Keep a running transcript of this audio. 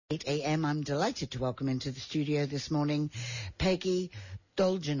8 a.m. I'm delighted to welcome into the studio this morning Peggy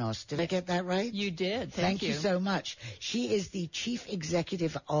Dolgenos. Did I get that right? You did. Thank you so much. She is the chief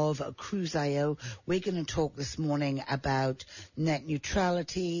executive of Cruzio. We're going to talk this morning about net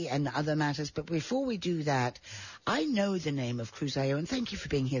neutrality and other matters. But before we do that, I know the name of Cruzio, and thank you for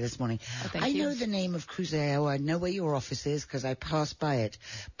being here this morning. Thank you. Know the name of Cruzio. I know where your office is because I passed by it,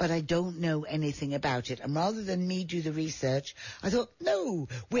 but I don't know anything about it. And rather than me do the research, I thought, no,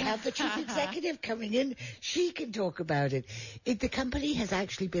 we have the chief executive coming in. She can talk about it. The company has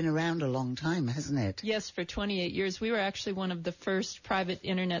actually been around a long time, hasn't it? Yes, for 28 years. We were actually one of the first private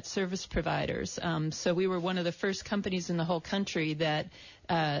internet service providers. So we were one of the first companies in the whole country that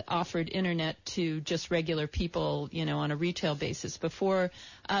offered internet to just regular people, on a retail basis. Before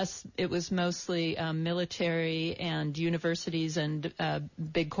us, it was mostly military and universities and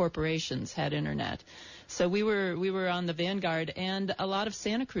big corporations had internet. So we were on the vanguard, and a lot of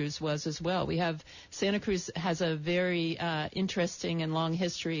Santa Cruz was as well. Santa Cruz has a very interesting and long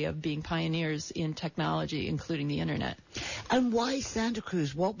history of being pioneers in technology, including the internet. And why Santa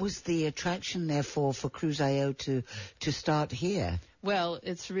Cruz? What was the attraction, therefore, for Cruzio to start here? Well,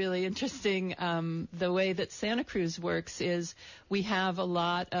 it's really interesting. The way that Santa Cruz works is we have a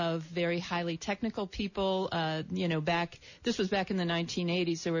lot of very highly technical people. This was back in the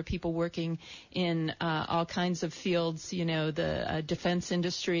 1980s. There were people working in all kinds of fields, the defense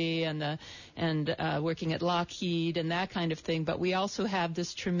industry and working at Lockheed and that kind of thing. But we also have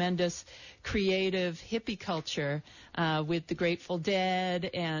this tremendous creative hippie culture with the Grateful Dead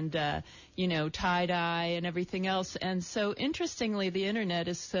and tie-dye and everything else. And so, interestingly, the internet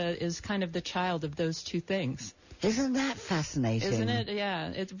is kind of the child of those two things. Isn't that fascinating? Isn't it?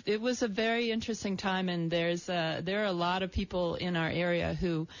 Yeah. It was a very interesting time, and there are a lot of people in our area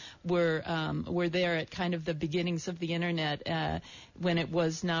who were there at kind of the beginnings of the internet when it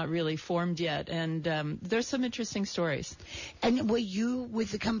was not really formed yet. And there's some interesting stories. And were you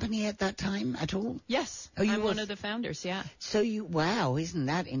with the company at that time at all? Yes. I'm one of the founders, yeah. So wow, isn't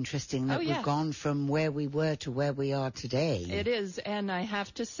that interesting that we've gone from where we were to where we are today? It is, and I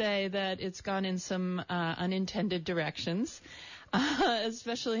have to say that it's gone in some unintended directions,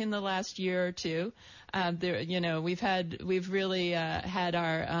 especially in the last year or two. We've really had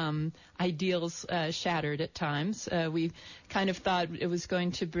our ideals shattered at times. We kind of thought it was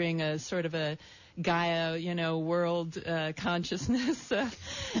going to bring a sort of a Gaia, world consciousness,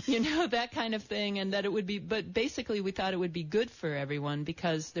 that kind of thing, and that it would be, but basically we thought it would be good for everyone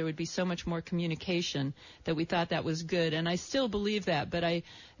because there would be so much more communication that we thought that was good, and I still believe that, but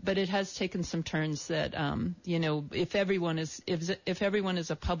it has taken some turns that, if everyone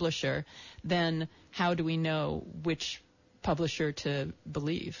is a publisher, then how do we know which publisher to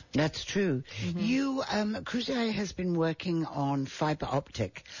believe? That's true. Mm-hmm. Cruzio has been working on fiber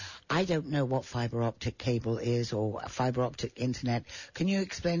optic. I don't know what fiber optic cable is or fiber optic internet. Can you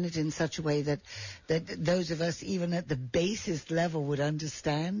explain it in such a way that those of us, even at the basest level, would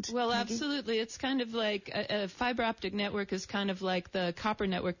understand? Well, Peggy? Absolutely. It's kind of like a fiber optic network is kind of like the copper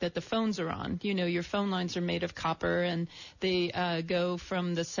network that the phones are on. Your phone lines are made of copper, and they go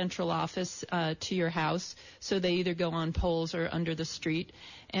from the central office to your house. So they either go on poles or under the street.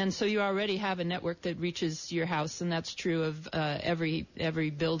 And so you already have a network that reaches your house, and that's true of every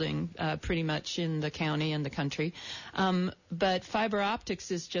building pretty much in the county and the country. But fiber optics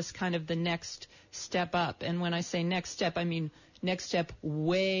is just kind of the next step up. And when I say next step, I mean next step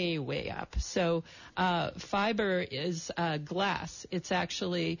way, way up. So fiber is glass. It's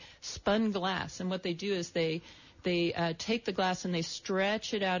actually spun glass. And what they do is they take the glass and they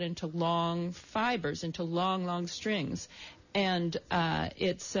stretch it out into long fibers, into long strings. And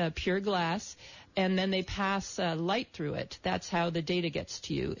it's pure glass, and then they pass light through it. That's how the data gets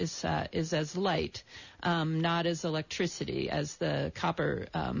to you, is as light, not as electricity, as the copper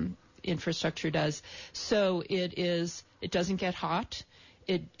infrastructure does. So it doesn't get hot.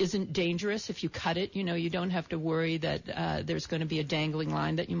 It isn't dangerous if you cut it. You don't have to worry that there's going to be a dangling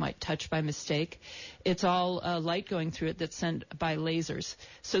line that you might touch by mistake. It's all light going through it that's sent by lasers.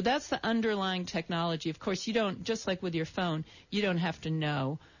 So that's the underlying technology. Of course, you don't, just like with your phone, you don't have to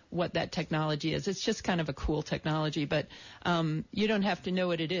know what that technology is. It's just kind of a cool technology, but you don't have to know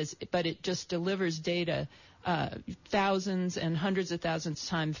what it is. But it just delivers data thousands and hundreds of thousands of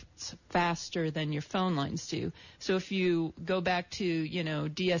times faster than your phone lines do. So if you go back to,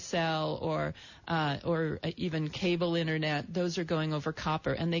 DSL or even cable internet, those are going over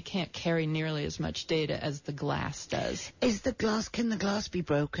copper, and they can't carry nearly as much data as the glass does. Can the glass be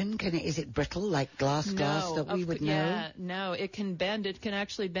broken? Is it brittle like glass that we would know? Yeah, no, it can bend. It can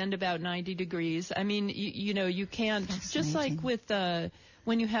actually bend about 90 degrees. I mean, you can't, just like with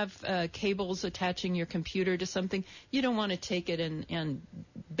when you have cables attaching your computer to something, you don't want to take it and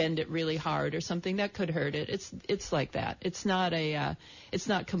bend it really hard or something. That could hurt it. It's like that. It's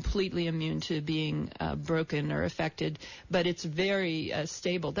not completely immune to being broken or affected, but it's very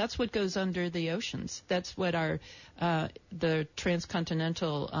stable. That's what goes under the oceans. That's what the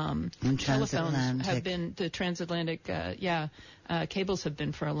transcontinental telephones have been, the transatlantic cables have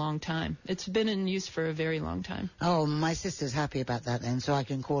been for a long time. It's been in use for a very long time. Oh, my sister's happy about that then, so I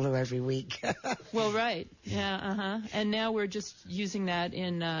can call her every week. Well, right. Yeah, And now we're just using that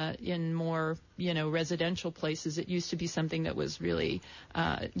in more, residential places. It used to be something that was really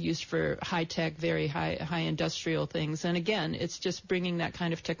used for high-tech, very high industrial things. And again, it's just bringing that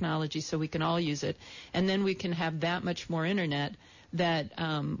kind of technology so we can all use it. And then we can have that much more internet that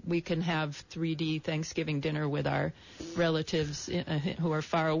we can have 3D Thanksgiving dinner with our relatives who are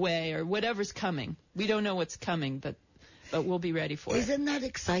far away or whatever's coming. We don't know what's coming, but we'll be ready for it. Isn't that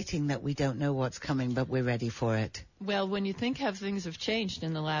exciting that we don't know what's coming, but we're ready for it? Well, when you think how things have changed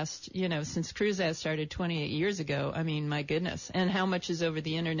in the last, since Cruz started 28 years ago, I mean, my goodness. And how much is over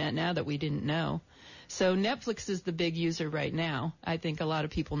the internet now that we didn't know? So Netflix is the big user right now. I think a lot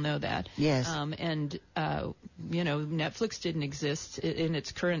of people know that. Yes. Netflix didn't exist in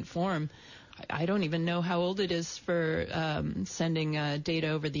its current form. I don't even know how old it is for sending data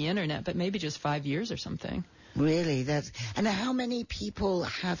over the internet, but maybe just 5 years or something. Really? And how many people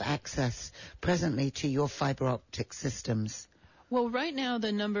have access presently to your fiber optic systems? Well, right now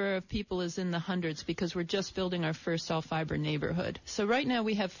the number of people is in the hundreds because we're just building our first all-fiber neighborhood. So right now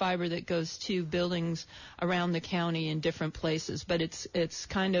we have fiber that goes to buildings around the county in different places, but it's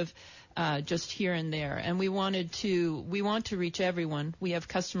kind of just here and there. And we want to reach everyone. We have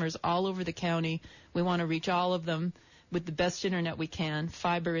customers all over the county. We want to reach all of them with the best internet we can.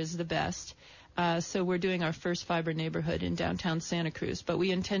 Fiber is the best. So we're doing our first fiber neighborhood in downtown Santa Cruz, but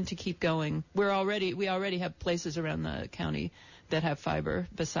we intend to keep going. We already have places around the county that have fiber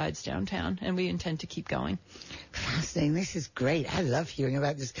besides downtown, and we intend to keep going. Fascinating. This is great. I love hearing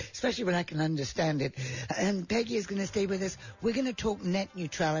about this, especially when I can understand it. And Peggy is going to stay with us. We're going to talk net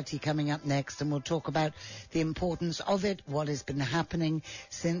neutrality coming up next, and we'll talk about the importance of it, what has been happening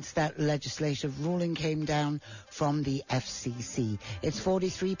since that legislative ruling came down from the FCC. It's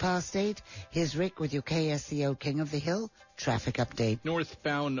 43 past 8. Here's Rick with your KSCO King of the Hill traffic update.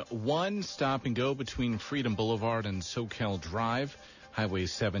 Northbound 1, stop and go between Freedom Boulevard and Soquel Drive. Highway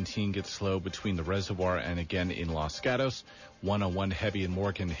 17 gets slow between the reservoir and again in Los Gatos. 101 heavy in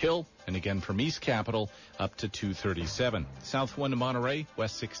Morgan Hill, and again from East Capitol up to 237. South 1 to Monterey,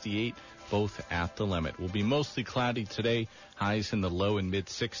 West 68, both at the limit. Will be mostly cloudy today, highs in the low and mid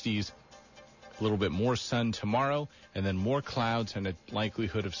 60s. A little bit more sun tomorrow, and then more clouds and a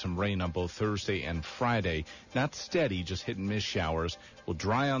likelihood of some rain on both Thursday and Friday. Not steady, just hit and miss showers. Will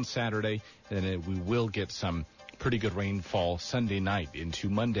dry on Saturday, and then we will get some pretty good rainfall Sunday night into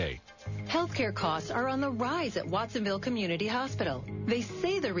Monday. Healthcare costs are on the rise at Watsonville Community Hospital. They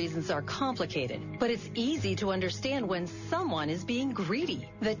say the reasons are complicated, but it's easy to understand when someone is being greedy.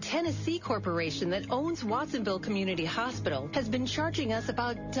 The Tennessee Corporation that owns Watsonville Community Hospital has been charging us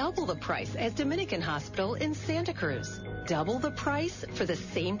about double the price as Dominican Hospital in Santa Cruz. Double the price for the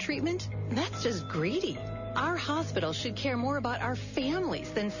same treatment? That's just greedy. Our hospital should care more about our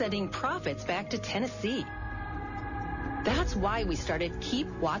families than sending profits back to Tennessee. That's why we started Keep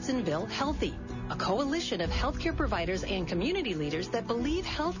Watsonville Healthy, a coalition of healthcare providers and community leaders that believe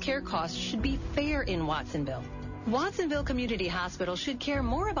healthcare costs should be fair in Watsonville. Watsonville Community Hospital should care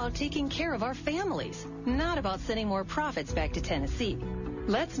more about taking care of our families, not about sending more profits back to Tennessee.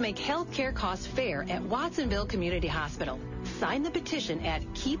 Let's make healthcare costs fair at Watsonville Community Hospital. Sign the petition at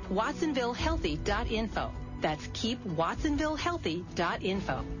keepwatsonvillehealthy.info. That's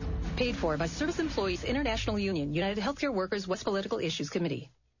keepwatsonvillehealthy.info. Paid for by Service Employees International Union, United Healthcare Workers, West Political Issues Committee.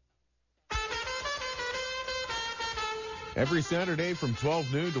 Every Saturday from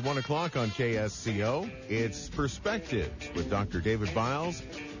 12 noon to 1 o'clock on KSCO, it's Perspectives with Dr. David Biles.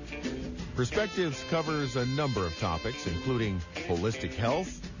 Perspectives covers a number of topics, including holistic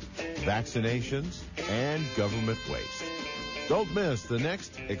health, vaccinations, and government waste. Don't miss the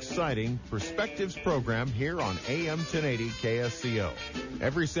next exciting Perspectives program here on AM 1080 KSCO.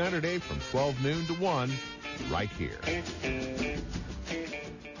 Every Saturday from 12 noon to 1, right here.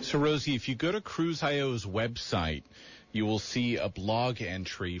 So, Rosie, if you go to Cruz.io's website, you will see a blog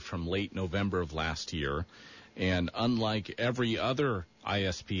entry from late November of last year. And unlike every other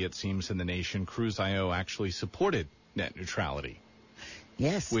ISP, it seems, in the nation, Cruz.io actually supported net neutrality.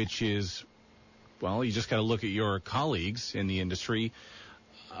 Yes. Which is, well, you just got to look at your colleagues in the industry.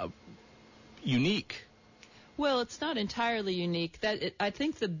 Unique. Well, it's not entirely unique. I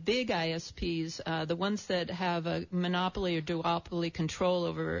think the big ISPs, the ones that have a monopoly or duopoly control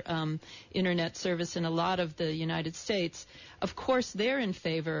over Internet service in a lot of the United States, of course, they're in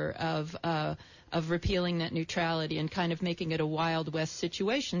favor of repealing net neutrality and kind of making it a Wild West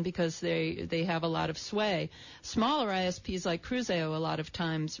situation because they have a lot of sway. Smaller ISPs like Cruzio a lot of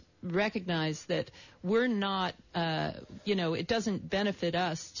times recognize that we're not, it doesn't benefit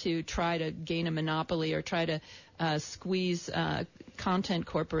us to try to gain a monopoly or try to squeeze content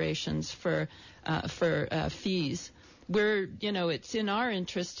corporations for fees. It's in our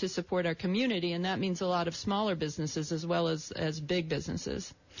interest to support our community, and that means a lot of smaller businesses as well as big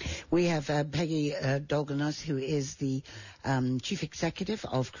businesses. We have Peggy Dolgenos, who is the chief executive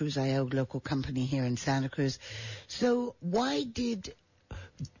of Cruzio, local company here in Santa Cruz. So why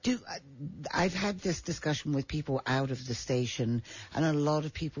I've had this discussion with people out of the station, and a lot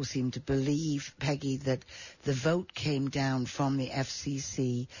of people seem to believe, Peggy, that the vote came down from the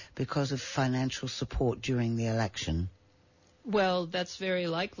FCC because of financial support during the election. Well, that's very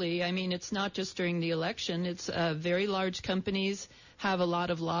likely. I mean, it's not just during the election. It's very large companies have a lot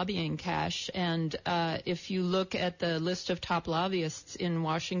of lobbying cash. And if you look at the list of top lobbyists in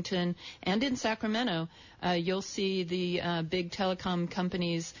Washington and in Sacramento, you'll see the big telecom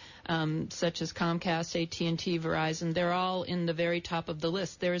companies such as Comcast, AT&T, Verizon. They're all in the very top of the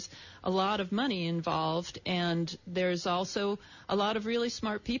list. There's a lot of money involved, and there's also a lot of really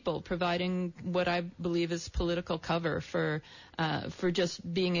smart people providing what I believe is political cover for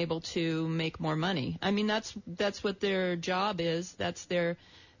just being able to make more money. I mean, that's what their job is. That's their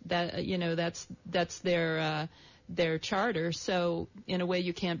charter. So in a way,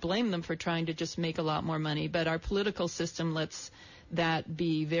 you can't blame them for trying to just make a lot more money. But our political system lets that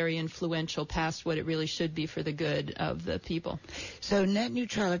be very influential past what it really should be for the good of the people. So net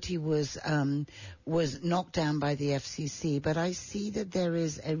neutrality was knocked down by the FCC, but I see that there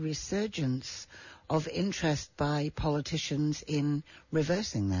is a resurgence of interest by politicians in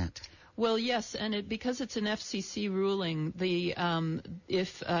reversing that. Well, yes, and because it's an FCC ruling,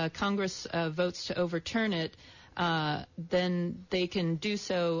 if Congress votes to overturn it, then they can do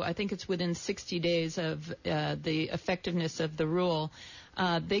so. I think it's within 60 days of the effectiveness of the rule.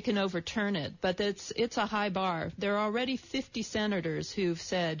 They can overturn it, but it's a high bar. There are already 50 senators who've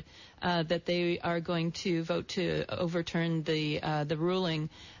said that they are going to vote to overturn the ruling.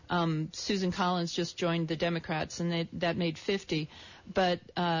 Susan Collins just joined the Democrats, and that made 50. But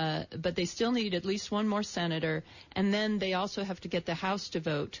they still need at least one more senator, and then they also have to get the House to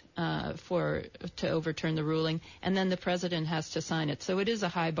vote to overturn the ruling, and then the president has to sign it. So it is a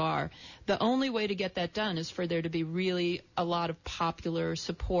high bar. The only way to get that done is for there to be really a lot of popular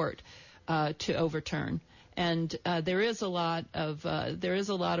support to overturn, and there is a lot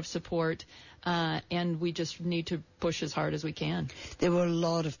of support. And we just need to push as hard as we can. There were a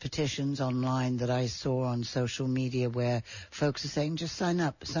lot of petitions online that I saw on social media where folks are saying, just sign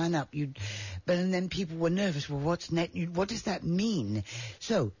up. And then people were nervous. Well, what does that mean?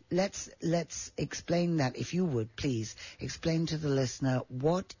 So let's explain that. If you would, please explain to the listener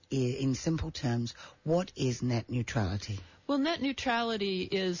in simple terms, what is net neutrality? Well, net neutrality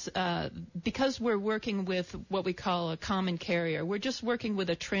is because we're working with what we call a common carrier. We're just working with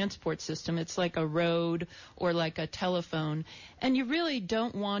a transport system. It's like a road or like a telephone. And you really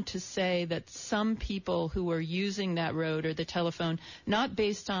don't want to say that some people who are using that road or the telephone, not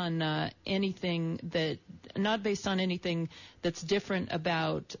based on anything that's different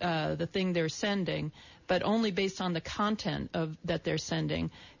about the thing they're sending, but only based on the content that they're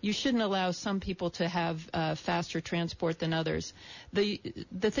sending. You shouldn't allow some people to have faster transport than others. The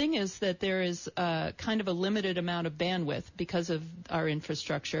thing is that there is kind of a limited amount of bandwidth because of our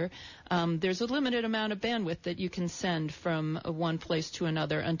infrastructure. There's a limited amount of bandwidth that you can send from one place to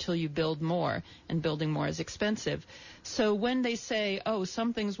another until you build more, and building more is expensive. So when they say,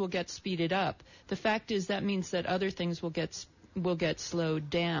 some things will get speeded up, the fact is that means that other things will get slowed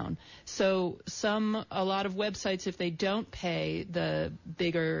down. So a lot of websites, if they don't pay the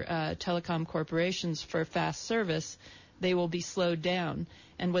bigger telecom corporations for fast service, they will be slowed down.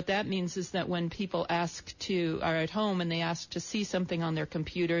 And what that means is that when people are at home and they ask to see something on their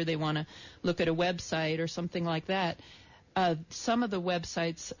computer, they want to look at a website or something like that, some of the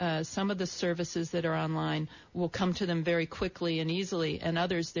websites, some of the services that are online will come to them very quickly and easily, and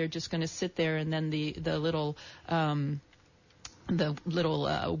others, they're just going to sit there, and then the little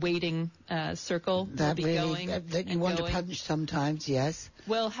waiting circle that will be going. That you want to punch sometimes, yes.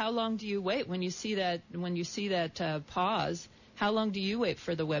 Well, how long do you wait when you see that pause? How long do you wait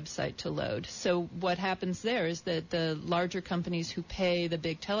for the website to load? So what happens there is that the larger companies who pay the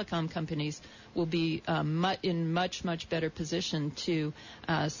big telecom companies will be in much better position to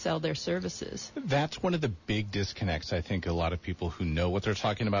sell their services. That's one of the big disconnects, I think, a lot of people who know what they're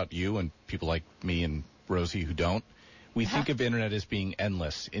talking about, you and people like me and Rosie who don't. We think of internet as being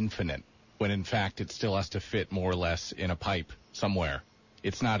endless, infinite, when in fact it still has to fit more or less in a pipe somewhere.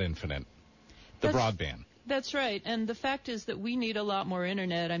 It's not infinite. Broadband. That's right. And the fact is that we need a lot more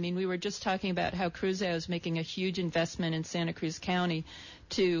internet. I mean, we were just talking about how Cruzio is making a huge investment in Santa Cruz County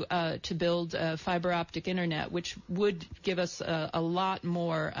to build fiber optic internet, which would give us a lot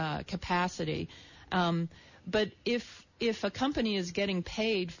more capacity. But if a company is getting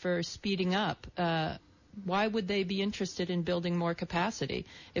paid for speeding up, why would they be interested in building more capacity?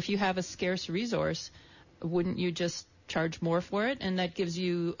 If you have a scarce resource, wouldn't you just charge more for it? And that gives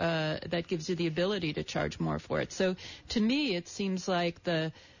you the ability to charge more for it. So to me, it seems like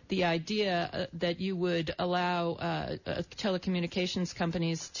the idea that you would allow telecommunications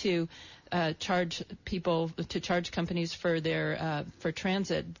companies to charge companies for their for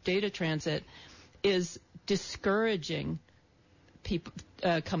data transit is discouraging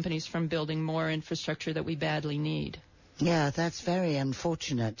companies from building more infrastructure that we badly need. Yeah, that's very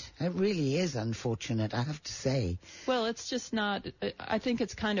unfortunate. It really is unfortunate, I have to say. Well, it's just not. I think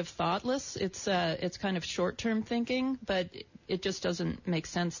it's kind of thoughtless. It's kind of short-term thinking, but it just doesn't make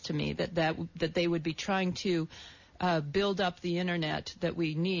sense to me that they would be trying to build up the internet that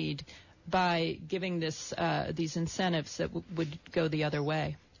we need by giving these incentives that would go the other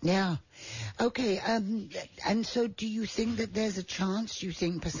way. Yeah. Okay. And so do you think that there's a chance, do you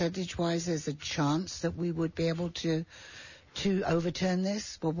think percentage-wise there's a chance that we would be able to overturn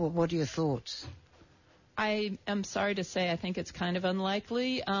this? What are your thoughts? I am sorry to say I think it's kind of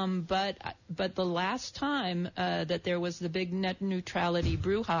unlikely, but the last time that there was the big net neutrality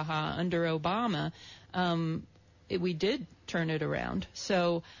brouhaha under Obama, we did turn it around.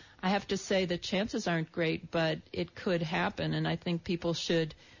 So I have to say the chances aren't great, but it could happen, and I think people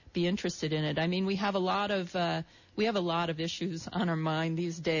should be interested in it. I mean, we have a lot of issues on our mind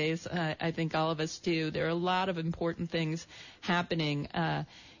these days. I think all of us do. There are a lot of important things happening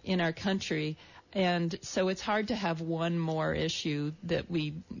in our country, and so it's hard to have one more issue that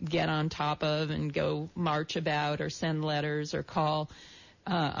we get on top of and go march about or send letters or call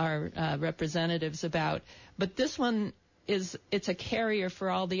our representatives about. But this one it's a carrier for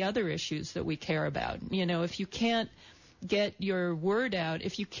all the other issues that we care about. You know, if you can't get your word out,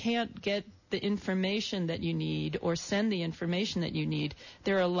 if you can't get the information that you need or send the information that you need,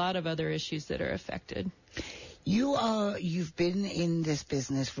 there are a lot of other issues that are affected. You've been in this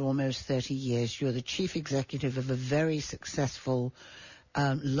business for almost 30 years. You're the chief executive of a very successful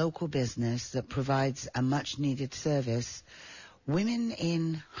local business that provides a much needed service. Women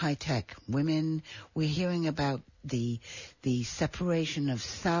in high tech, we're hearing about the separation of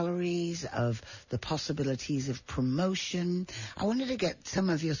salaries, of the possibilities of promotion. I wanted to get some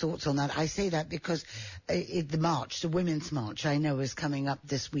of your thoughts on that. I say that because the Women's March, I know is coming up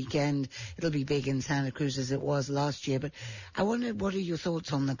this weekend. It'll be big in Santa Cruz as it was last year. But I wondered, what are your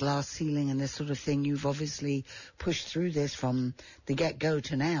thoughts on the glass ceiling and this sort of thing? You've obviously pushed through this from the get-go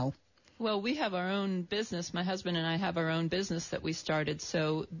to now. Well, we have our own business. My husband and I have our own business that we started,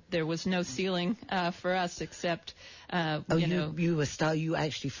 so there was no ceiling for us except, you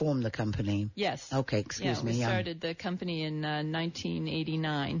actually formed the company? Yes. Okay, excuse me. We started the company in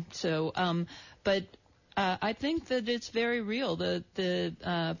 1989. So, but I think that it's very real.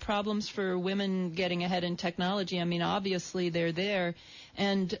 The problems for women getting ahead in technology, I mean, obviously they're there.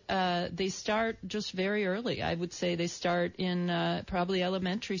 And they start just very early. I would say they start in probably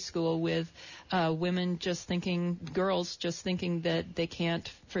elementary school with girls just thinking that they can't,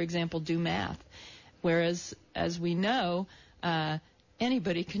 for example, do math. Whereas, as we know,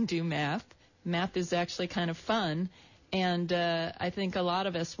 anybody can do math. Math is actually kind of fun. And I think a lot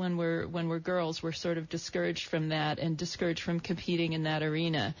of us, when we're girls, we're sort of discouraged from that and discouraged from competing in that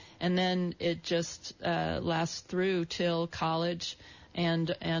arena. And then it just lasts through till college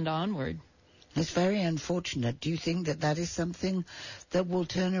and onward. It's very unfortunate. Do you think that is something that will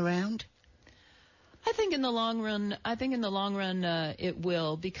turn around? I think in the long run, it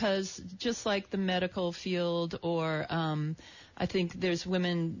will, because just like the medical field, or I think there's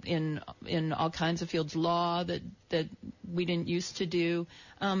women in all kinds of fields, law that we didn't used to do.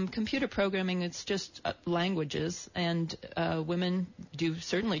 Computer programming, it's just languages, and women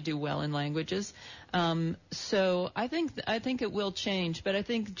certainly do well in languages. So I think it will change, but I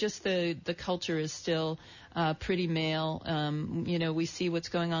think just the culture is still pretty male. We see what's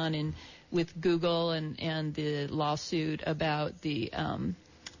going on with Google and the lawsuit about the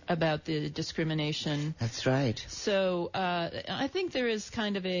discrimination. That's right. So I think there is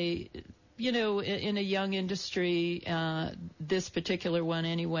kind of in a young industry, this particular one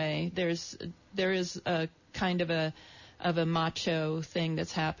anyway, there is a kind of a macho thing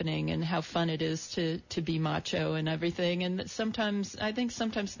that's happening, and how fun it is to be macho and everything. And I think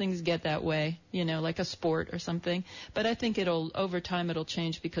sometimes things get that way, like a sport or something. But I think over time it'll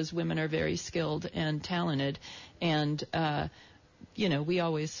change, because women are very skilled and talented, and we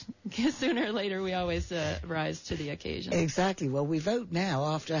always, sooner or later, we always rise to the occasion. Exactly. Well, we vote now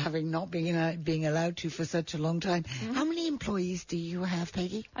after having not being allowed to for such a long time. Mm-hmm. How many employees do you have,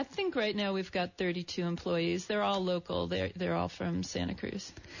 Peggy? I think right now we've got 32 employees. They're all local. They're all from Santa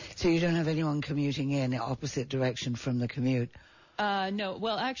Cruz. So you don't have anyone commuting in the opposite direction from the commute? No.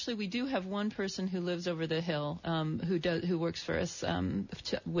 Well, actually, we do have one person who lives over the hill, who works for us on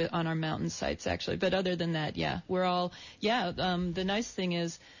our mountain sites, actually. But other than that, we're all. The nice thing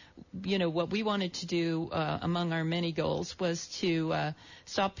is, what we wanted to do among our many goals was to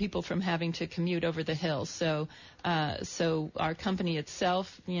stop people from having to commute over the hill. So our company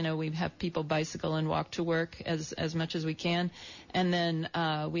itself, we have people bicycle and walk to work as much as we can, and then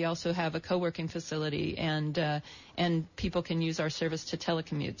we also have a co-working facility, and people can use our service to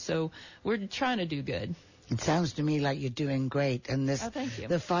telecommute. So we're trying to do good. It sounds to me like you're doing great, and thank you.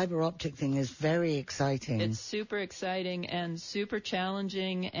 The fiber optic thing is very exciting. It's super exciting and super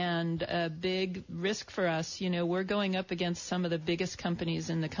challenging, and a big risk for us. We're going up against some of the biggest companies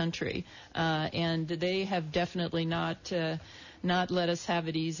in the country, and they have definitely not let us have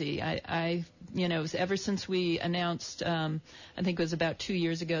it easy. Ever since we announced, I think it was about 2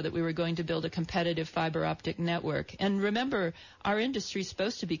 years ago, that we were going to build a competitive fiber optic network. And remember, our industry is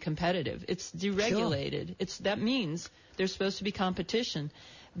supposed to be competitive. It's deregulated. Sure. That means there's supposed to be competition.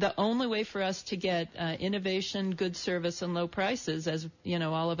 The only way for us to get innovation, good service, and low prices, as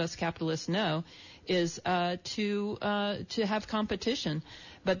all of us capitalists know, is to have competition.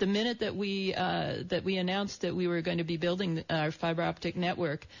 But the minute that we announced that we were going to be building our fiber optic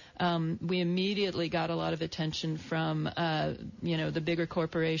network, we immediately got a lot of attention from the bigger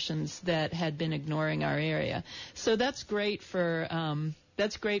corporations that had been ignoring our area. So that's great for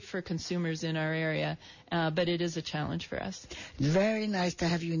consumers in our area, but it is a challenge for us. Very nice to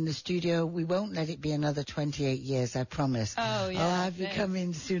have you in the studio. We won't let it be another 28 years, I promise. Oh, yeah. I'll have you come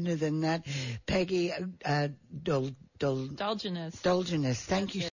in sooner than that. Peggy Dolgenos. Thank you